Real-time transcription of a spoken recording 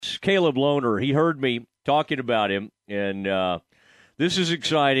Caleb Lohner. He heard me talking about him, and this is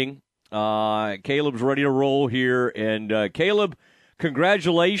exciting. Caleb's ready to roll here. And, Caleb,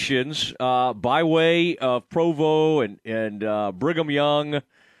 congratulations by way of Provo and Brigham Young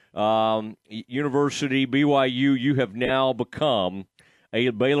University, BYU. You have now become a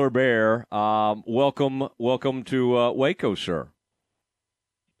Baylor Bear. Welcome to Waco, sir.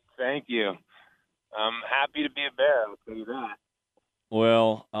 Thank you. I'm happy to be a Bear, I'll tell you that.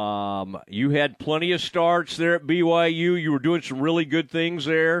 Well, you had plenty of starts there at BYU. You were doing some really good things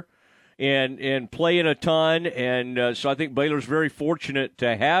there and playing a ton. And so I think Baylor's very fortunate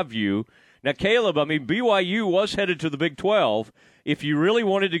to have you. Now, Caleb, I mean, BYU was headed to the Big 12. If you really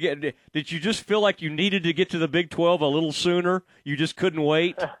wanted to get – did you just feel like you needed to get to the Big 12 a little sooner? You just couldn't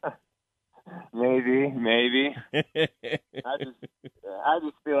wait? Maybe. I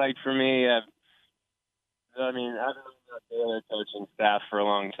just feel like for me, I've been on the Baylor coaching staff for a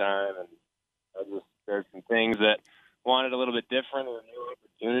long time, and there's some things that wanted a little bit different and a new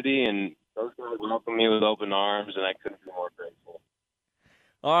opportunity, and those guys welcomed me with open arms, and I couldn't be more grateful.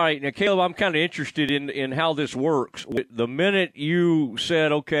 All right. Now, Caleb, I'm kind of interested in how this works. The minute you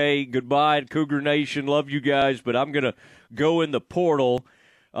said, okay, goodbye, Cougar Nation, love you guys, but I'm going to go in the portal,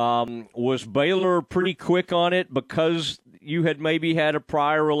 was Baylor pretty quick on it because you had maybe had a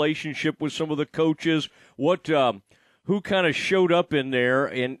prior relationship with some of the coaches? Who kind of showed up in there,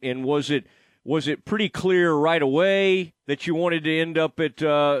 and was it pretty clear right away that you wanted to end up at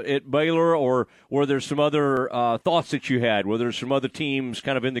Baylor, or were there some other thoughts that you had? Were there some other teams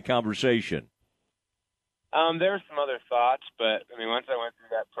kind of in the conversation? There were some other thoughts, but I mean, once I went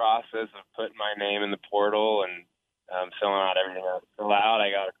through that process of putting my name in the portal and filling out everything I had to fill out, I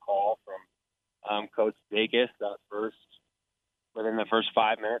got a call from Coach Dacus. Within the first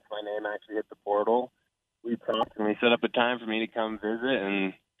 5 minutes, my name actually hit the portal. We talked and we set up a time for me to come visit,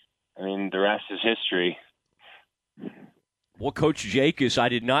 and I mean, the rest is history. Well, Coach Jacobs, I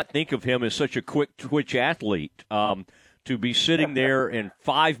did not think of him as such a quick twitch athlete. To be sitting there and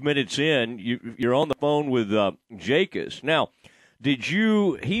 5 minutes in, you're on the phone with Jacobs. Now,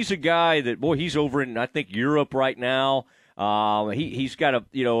 he's a guy that, boy, he's over in, I think, Europe right now. He's got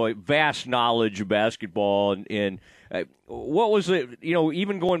a vast knowledge of basketball, and what was it,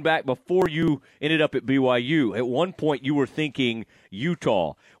 even going back before you ended up at BYU, at one point you were thinking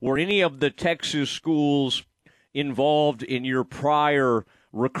Utah. Were any of the Texas schools involved in your prior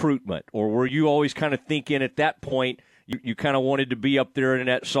recruitment, or were you always kind of thinking at that point you kind of wanted to be up there in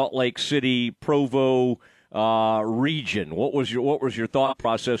that Salt Lake City, Provo region? What was your thought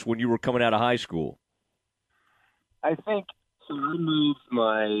process when you were coming out of high school? I think so. I moved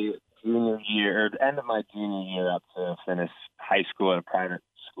my junior year, or the end of my junior year, up to finish high school at a private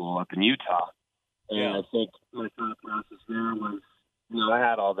school up in Utah. And yeah. I think my thought process there was, I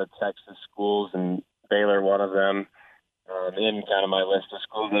had all the Texas schools, and Baylor one of them, in kind of my list of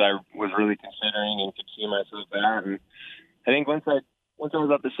schools that I was really considering and could see myself at. And I think once I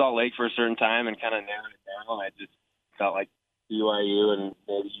was up to Salt Lake for a certain time and kind of narrowed it down, I just felt like BYU and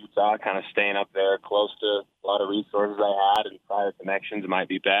maybe Utah, kind of staying up there close to a lot of resources I had and prior connections might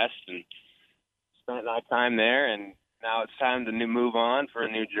be best, and spent my time there. And now it's time to move on for a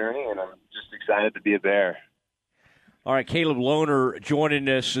new journey, and I'm just excited to be a Bear. All right, Caleb Lohner joining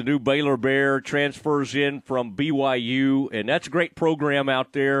us, the new Baylor Bear, transfers in from BYU, and that's a great program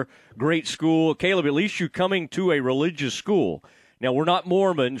out there, great school. Caleb, at least you're coming to a religious school. Now, we're not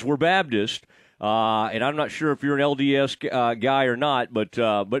Mormons, we're Baptist, and I'm not sure if you're an LDS guy or not, but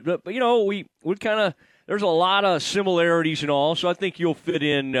we kind of, there's a lot of similarities and all, so I think you'll fit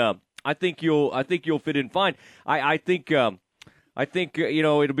in. I think you'll fit in fine. I think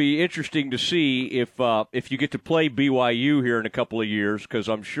it'll be interesting to see if you get to play BYU here in a couple of years, because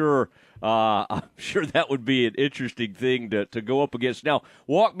I'm sure that would be an interesting thing to go up against. Now,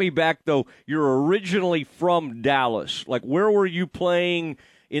 walk me back though. You're originally from Dallas. Like, where were you playing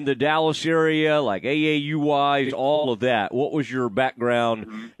in the Dallas area? Like AAU-wise, all of that. What was your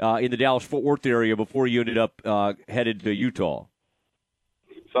background in the Dallas-Fort Worth area before you ended up headed to Utah?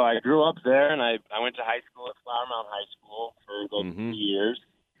 So I grew up there, and I went to high school at Flower Mound High School for 3 years.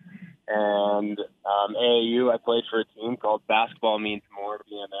 And AAU, I played for a team called Basketball Means More,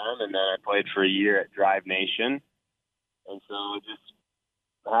 BMM, and then I played for a year at Drive Nation. And so just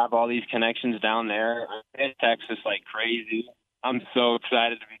have all these connections down there. I'm in Texas like crazy. I'm so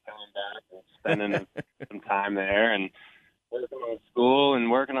excited to be coming back and spending some time there and working on school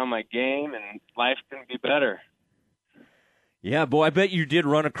and working on my game, and life couldn't be better. Yeah, boy, I bet you did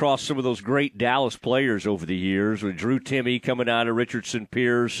run across some of those great Dallas players over the years, with Drew Timme coming out of Richardson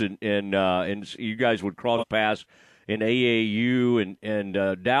Pierce, and you guys would cross paths in AAU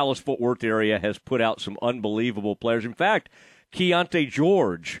and Dallas-Fort Worth area has put out some unbelievable players. In fact, Keontae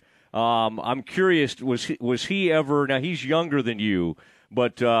George, I'm curious, was he ever – now, he's younger than you,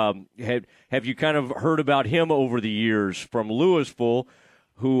 but have you kind of heard about him over the years from Louisville,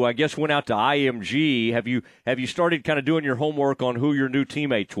 who I guess went out to IMG? Have you started kind of doing your homework on who your new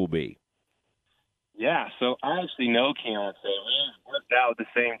teammates will be? Yeah, so I actually know Keontae. We worked out with the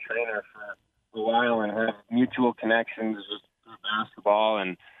same trainer for a while and have mutual connections with basketball,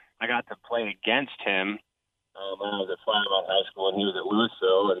 and I got to play against him when I was at Flymount High School and he was at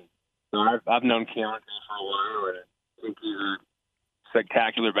Louisville. And so I've known Keontae for a while, and I think he's a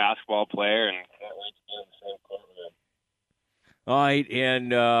spectacular basketball player, and can't wait to be on the same court with him. All right,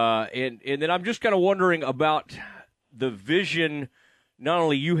 and then I'm just kind of wondering about the vision not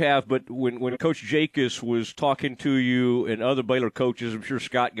only you have, but when Coach Jacobs was talking to you and other Baylor coaches, I'm sure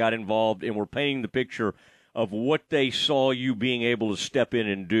Scott got involved, and were painting the picture of what they saw you being able to step in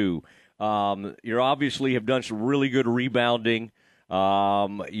and do. You obviously have done some really good rebounding.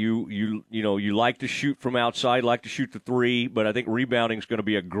 You like to shoot from outside, like to shoot the three, but I think rebounding is going to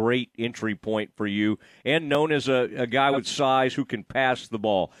be a great entry point for you, and known as a guy with size who can pass the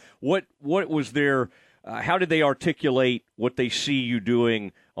ball. What was their how did they articulate what they see you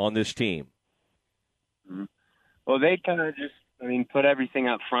doing on this team? Mm-hmm. Well, they kind of just, put everything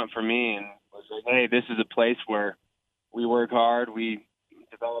up front for me and was like, hey, this is a place where we work hard, we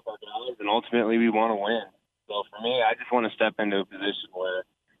develop our guys, and ultimately we want to win. So for me, I just want to step into a position where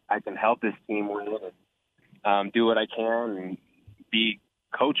I can help this team win and do what I can and be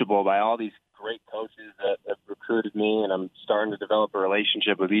coachable by all these great coaches that have recruited me, and I'm starting to develop a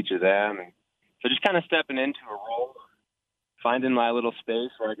relationship with each of them. And so just kind of stepping into a role, finding my little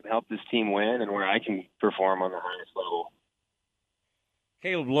space where I can help this team win and where I can perform on the highest level.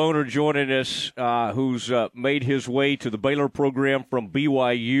 Caleb Lohner joining us, who's made his way to the Baylor program from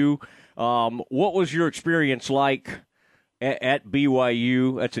BYU. What was your experience like at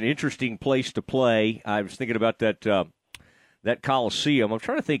BYU? That's an interesting place to play. I was thinking about that Coliseum. I'm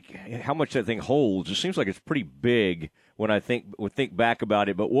trying to think how much that thing holds. It seems like it's pretty big when I think back about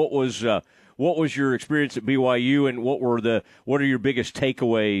it. But what was your experience at BYU, and what are your biggest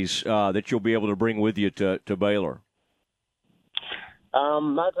takeaways that you'll be able to bring with you to Baylor?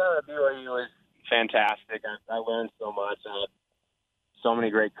 My time at BYU was fantastic. I learned so much. I had so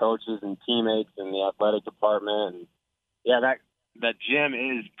many great coaches and teammates in the athletic department. And yeah, that gym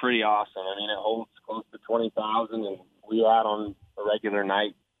is pretty awesome. It holds close to 20,000, and we had on a regular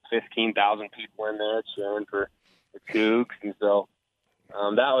night 15,000 people in there cheering for the Cougs. And so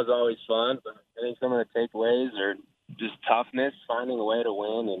that was always fun. But I think some of the takeaways are just toughness, finding a way to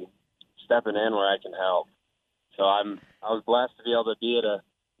win, and stepping in where I can help. So I was blessed to be able to be at a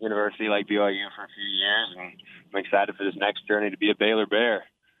university like BYU for a few years, and I'm excited for this next journey to be a Baylor Bear.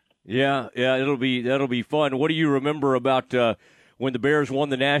 Yeah, that'll be fun. What do you remember about when the Bears won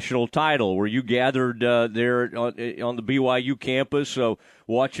the national title? Were you gathered there on the BYU campus,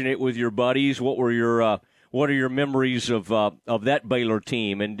 watching it with your buddies? What are your memories of that Baylor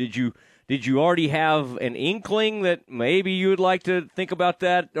team? And did you already have an inkling that maybe you would like to think about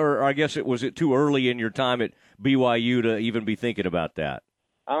that, or I guess was it too early in your time at BYU to even be thinking about that?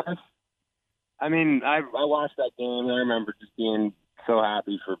 I watched that game, and I remember just being so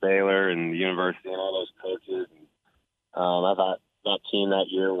happy for Baylor and the university and all those coaches. And, I thought that team that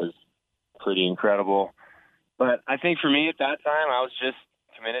year was pretty incredible. But I think for me at that time, I was just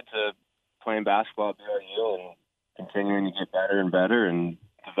committed to playing basketball at BYU and continuing to get better and better and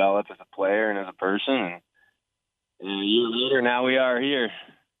develop as a player and as a person. And a year later, now we are here.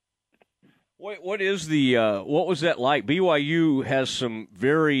 What was that like? BYU has some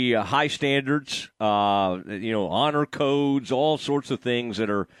very high standards, honor codes, all sorts of things that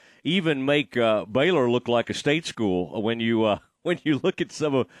are even make Baylor look like a state school when you look at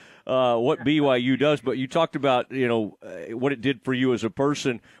some of what BYU does. But you talked about what it did for you as a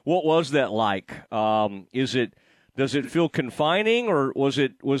person. What was that like? Does it feel confining, or was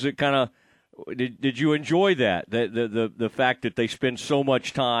it kind of did you enjoy that the fact that they spend so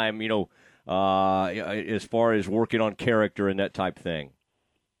much time as far as working on character and that type thing?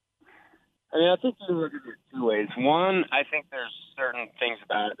 I think you look at it two ways. One, I think there's certain things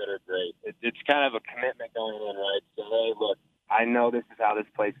about it that are great. It's kind of a commitment going in, right? So, hey, look, I know this is how this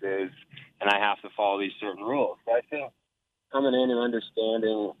place is, and I have to follow these certain rules. So I think coming in and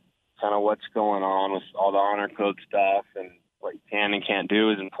understanding kind of what's going on with all the honor code stuff and what you can and can't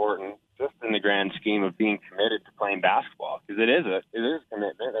do is important, just in the grand scheme of being committed to playing basketball, because it is a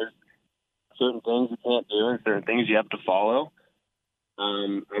commitment. There's certain things you can't do and certain things you have to follow.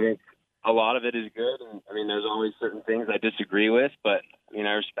 I think a lot of it is good. And I mean, there's always certain things I disagree with, but I mean,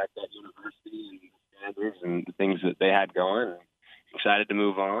 I respect that university and the standards and the things that they had going. And excited to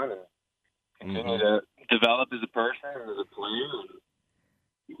move on and continue to develop as a person and as a player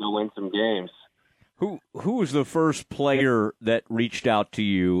and go win some games. Who was the first player that reached out to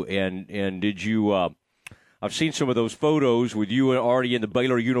you, and did you? I've seen some of those photos with you already in the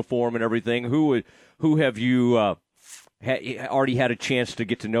Baylor uniform and everything. Who have you already had a chance to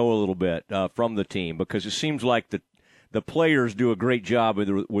get to know a little bit from the team? Because it seems like the players do a great job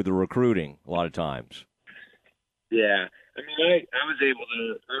with the recruiting a lot of times. Yeah, I mean, I was able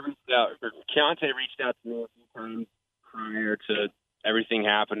to. Keontae reached out to me a few times prior to everything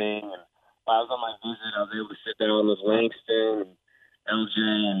happening. And while I was on my visit, I was able to sit down with Langston and LJ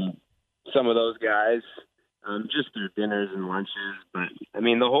and some of those guys, just through dinners and lunches. But I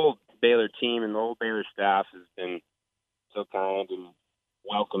mean, the whole Baylor team and the whole Baylor staff has been so kind and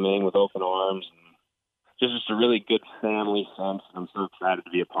welcoming with open arms, and just a really good family sense. I'm so excited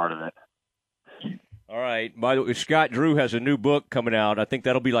to be a part of it. All right. By the way, Scott Drew has a new book coming out. I think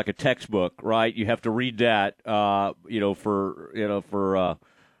that'll be like a textbook, right? You have to read that,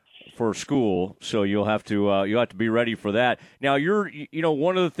 for school. So you'll have to be ready for that. Now,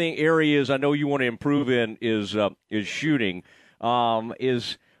 one of the areas I know you want to improve in is shooting.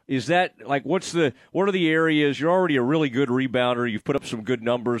 Is that like what are the areas? You're already a really good rebounder. You've put up some good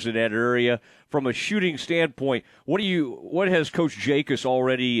numbers in that area. From a shooting standpoint, what has Coach Jacobs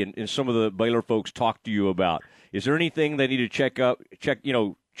already and some of the Baylor folks talked to you about? Is there anything they need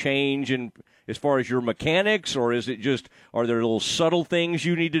to change in as far as your mechanics, or is it just are there little subtle things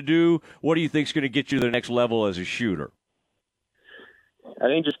you need to do? What do you think is going to get you to the next level as a shooter? I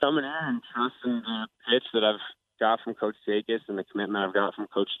think just coming in and trusting the pitch that I've got from Coach Jacobs and the commitment I've got from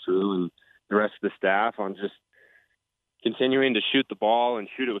Coach Drew and the rest of the staff on just continuing to shoot the ball and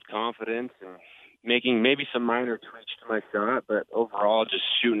shoot it with confidence and making maybe some minor tweaks to my shot, but overall just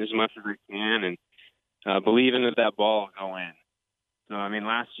shooting as much as I can and believing that ball will go in. So, I mean,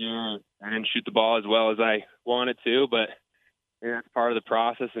 last year I didn't shoot the ball as well as I wanted to, but that's part of the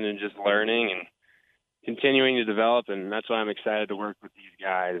process and then just learning and continuing to develop, and that's why I'm excited to work with these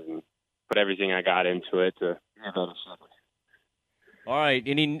guys and put everything I got into it to be a better shot. All right.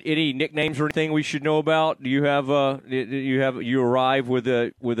 Any nicknames or anything we should know about? Do you have you arrive with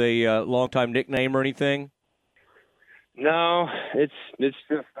a long-time nickname or anything? No, it's just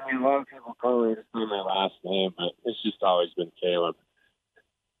a lot of people call me just by my last name, but it's just always been Caleb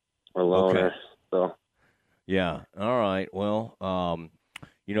or Lohner. Okay. So yeah. All right. Well,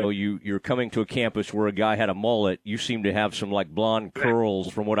 you're coming to a campus where a guy had a mullet. You seem to have some like blonde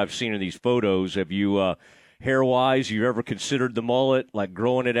curls from what I've seen in these photos. Have you hair-wise, you ever considered the mullet, like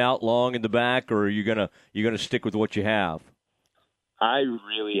growing it out long in the back, or are you gonna stick with what you have? I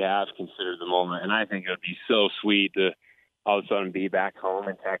really have considered the mullet, and I think it would be so sweet to all of a sudden be back home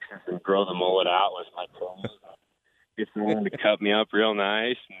in Texas and grow the mullet out with my clothes. Get someone to cut me up real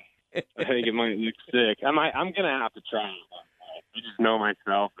nice. And I think it might look sick. I'm gonna have to try it. I just know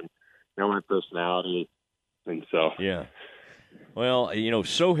myself and know my personality, and so yeah. Well,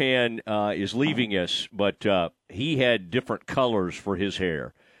 Sohan is leaving us, but he had different colors for his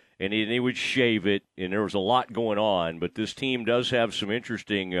hair, and he would shave it, and there was a lot going on. But this team does have some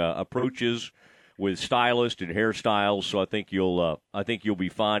interesting approaches with stylists and hairstyles, so I think you'll be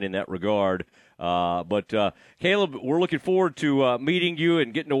fine in that regard. But Caleb, we're looking forward to meeting you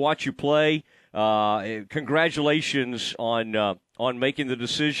and getting to watch you play. Congratulations on making the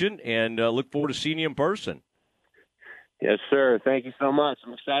decision, and look forward to seeing you in person. Yes, sir. Thank you so much.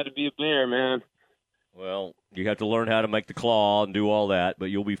 I'm excited to be a Bear, man. Well, you have to learn how to make the claw and do all that, but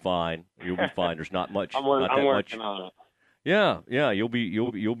you'll be fine. You'll be fine. There's not much. I'm working on it. Yeah,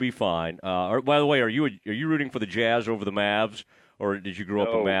 you'll be fine. By the way, are you rooting for the Jazz over the Mavs, or did you grow up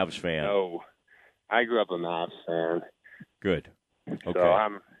a Mavs fan? No, I grew up a Mavs fan. Good. Okay.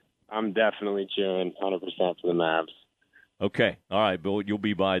 So I'm definitely cheering 100% for the Mavs. Okay. All right, Bill. You'll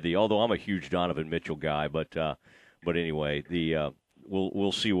be by although I'm a huge Donovan Mitchell guy, but anyway,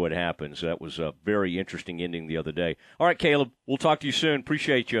 we'll see what happens. That was a very interesting ending the other day. All right, Caleb, we'll talk to you soon.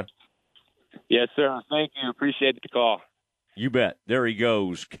 Appreciate you. Yes, sir. Thank you. Appreciate the call. You bet. There he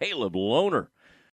goes, Caleb Lohner.